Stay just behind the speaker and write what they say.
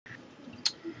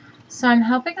So I'm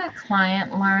helping a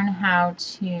client learn how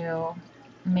to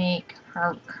make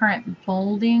her current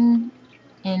bolding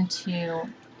into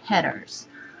headers.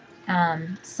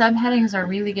 Subheadings are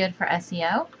really good for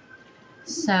SEO,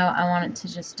 so I wanted to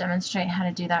just demonstrate how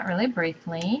to do that really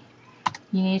briefly.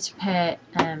 You need to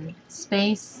put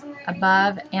space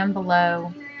above and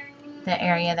below the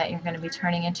area that you're going to be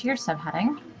turning into your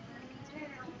subheading.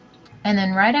 And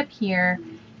then right up here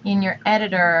in your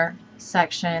editor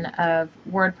section of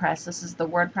WordPress, this is the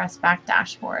WordPress back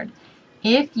dashboard.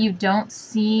 If you don't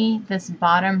see this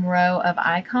bottom row of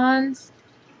icons,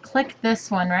 click this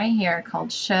one right here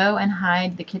called Show and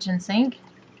Hide the Kitchen Sink.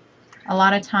 A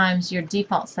lot of times your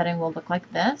default setting will look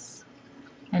like this,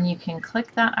 and you can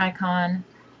click that icon,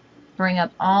 bring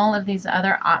up all of these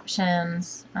other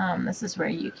options. This is where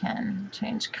you can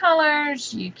change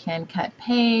colors, you can cut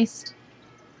paste,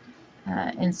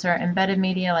 insert embedded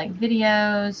media like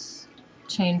videos,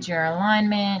 change your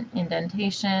alignment,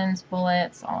 indentations,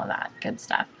 bullets, all of that good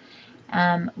stuff.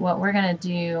 What we're going to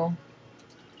do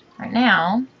right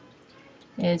now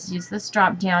is use this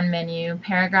drop down menu.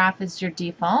 Paragraph is your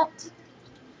default,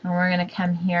 and we're going to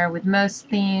come here. With most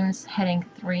themes, heading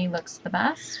 3 looks the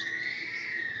best,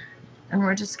 and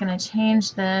we're just going to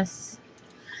change this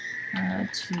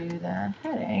to the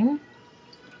heading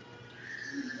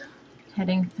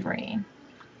 3.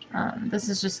 This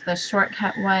is just the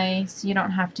shortcut way, so you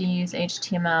don't have to use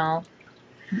HTML.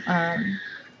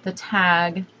 The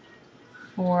tag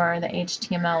for the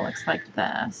HTML looks like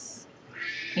this,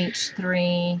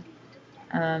 H3,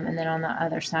 and then on the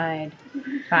other side,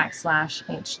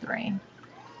 \H3.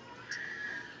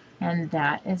 And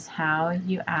that is how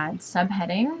you add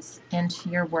subheadings into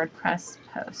your WordPress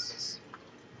posts.